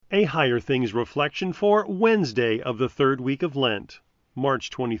A Higher Things Reflection for Wednesday of the third week of Lent, March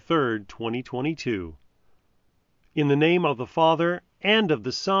 23rd, 2022. In the name of the Father, and of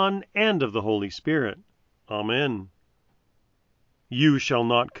the Son, and of the Holy Spirit. Amen. You shall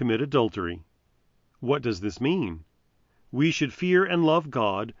not commit adultery. What does this mean? We should fear and love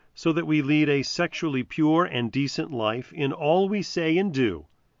God so that we lead a sexually pure and decent life in all we say and do,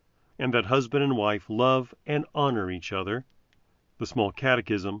 and that husband and wife love and honor each other. The Small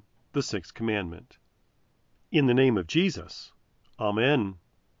Catechism, the Sixth Commandment. In the name of Jesus. Amen.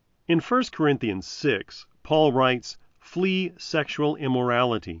 In 1 Corinthians 6, Paul writes, "Flee sexual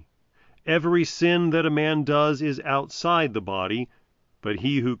immorality. Every sin that a man does is outside the body, but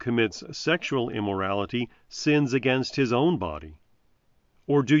he who commits sexual immorality sins against his own body.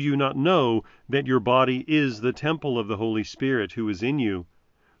 Or do you not know that your body is the temple of the Holy Spirit who is in you,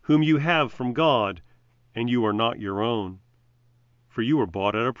 whom you have from God, and you are not your own? For you were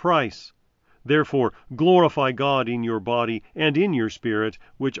bought at a price. Therefore glorify God in your body and in your spirit,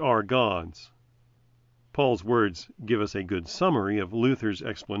 which are God's." Paul's words give us a good summary of Luther's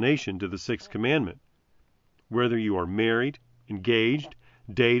explanation to the Sixth Commandment. Whether you are married, engaged,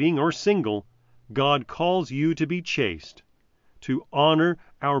 dating, or single, God calls you to be chaste, to honor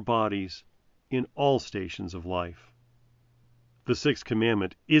our bodies in all stations of life. The Sixth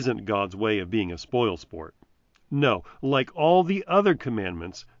Commandment isn't God's way of being a spoilsport. No, like all the other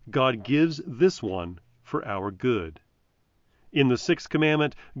commandments, God gives this one for our good. In the Sixth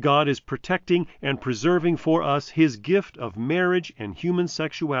Commandment, God is protecting and preserving for us His gift of marriage and human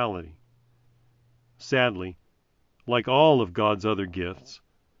sexuality. Sadly, like all of God's other gifts,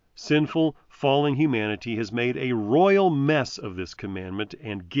 sinful, fallen humanity has made a royal mess of this commandment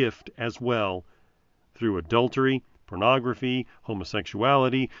and gift as well, through adultery, pornography,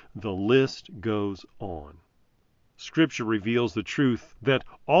 homosexuality. The list goes on. Scripture reveals the truth that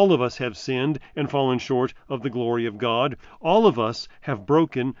all of us have sinned and fallen short of the glory of God. All of us have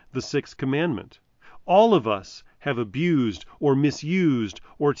broken the Sixth Commandment. All of us have abused or misused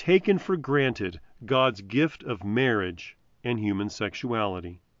or taken for granted God's gift of marriage and human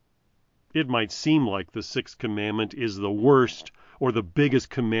sexuality. It might seem like the Sixth Commandment is the worst or the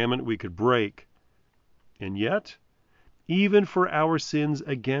biggest commandment we could break. And yet, even for our sins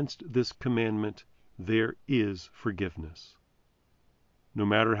against this commandment, there is forgiveness. No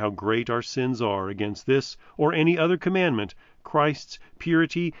matter how great our sins are against this or any other commandment, Christ's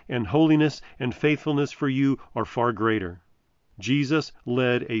purity and holiness and faithfulness for you are far greater. Jesus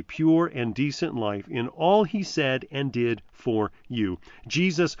led a pure and decent life in all He said and did for you.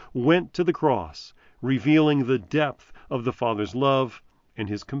 Jesus went to the cross, revealing the depth of the Father's love and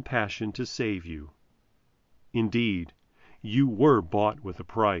His compassion to save you. Indeed, you were bought with a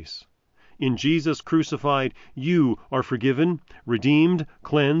price. In Jesus crucified, you are forgiven, redeemed,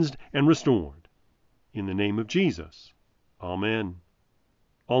 cleansed, and restored. In the name of Jesus. Amen.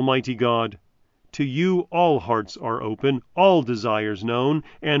 Almighty God, to you all hearts are open, all desires known,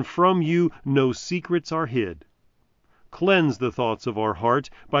 and from you no secrets are hid. Cleanse the thoughts of our heart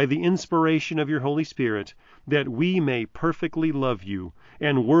by the inspiration of your Holy Spirit, that we may perfectly love you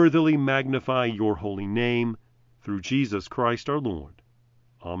and worthily magnify your holy name, through Jesus Christ our Lord.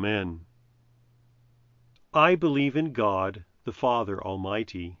 Amen. I believe in God, the Father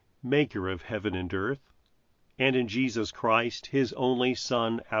Almighty, maker of heaven and earth, and in Jesus Christ, His only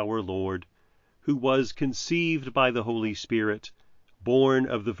Son, our Lord, who was conceived by the Holy Spirit, born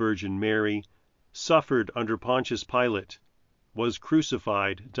of the Virgin Mary, suffered under Pontius Pilate, was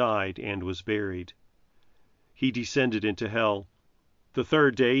crucified, died, and was buried. He descended into hell. The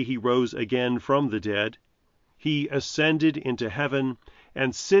third day He rose again from the dead. He ascended into heaven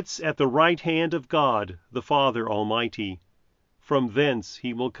and sits at the right hand of God, the Father Almighty. From thence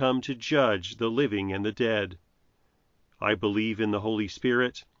He will come to judge the living and the dead. I believe in the Holy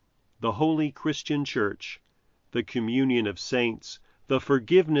Spirit, the holy Christian Church, the communion of saints, the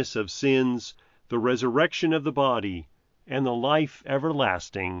forgiveness of sins, the resurrection of the body, and the life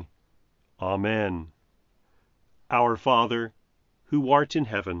everlasting. Amen. Our Father, who art in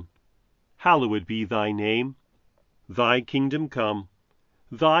heaven, hallowed be thy name. Thy kingdom come.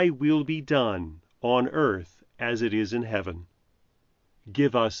 Thy will be done, on earth as it is in heaven.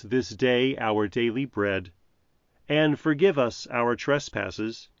 Give us this day our daily bread, and forgive us our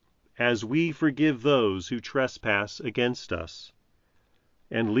trespasses, as we forgive those who trespass against us.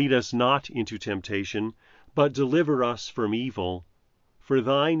 And lead us not into temptation, but deliver us from evil. For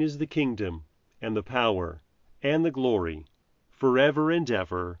thine is the kingdom, and the power, and the glory, forever and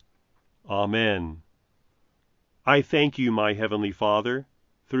ever. Amen. I thank you, my heavenly Father,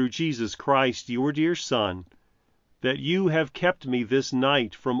 through Jesus Christ, your dear Son, that you have kept me this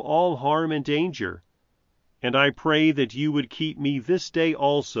night from all harm and danger. And I pray that you would keep me this day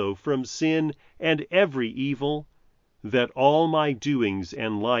also from sin and every evil, that all my doings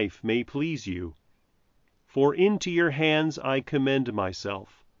and life may please you. For into your hands I commend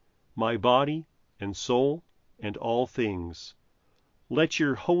myself, my body and soul and all things. Let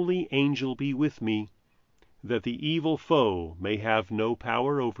your holy angel be with me, that the evil foe may have no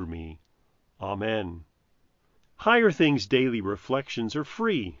power over me. Amen. Higher Things Daily Reflections are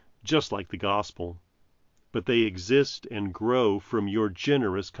free, just like the Gospel, but they exist and grow from your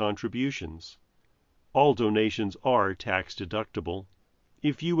generous contributions. All donations are tax deductible.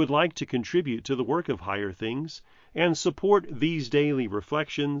 If you would like to contribute to the work of Higher Things and support these daily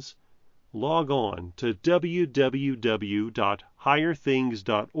reflections, log on to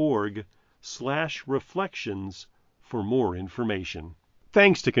www.higherthings.org/reflections for more information.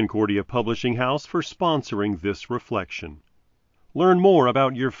 Thanks to Concordia Publishing House for sponsoring this reflection. Learn more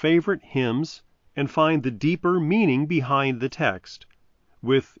about your favorite hymns and find the deeper meaning behind the text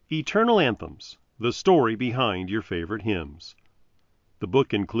with Eternal Anthems, the story behind your favorite hymns. The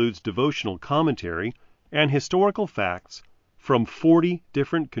book includes devotional commentary and historical facts from 40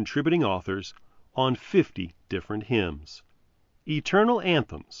 different contributing authors on 50 different hymns. Eternal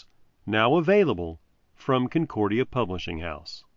Anthems, now available from Concordia Publishing House.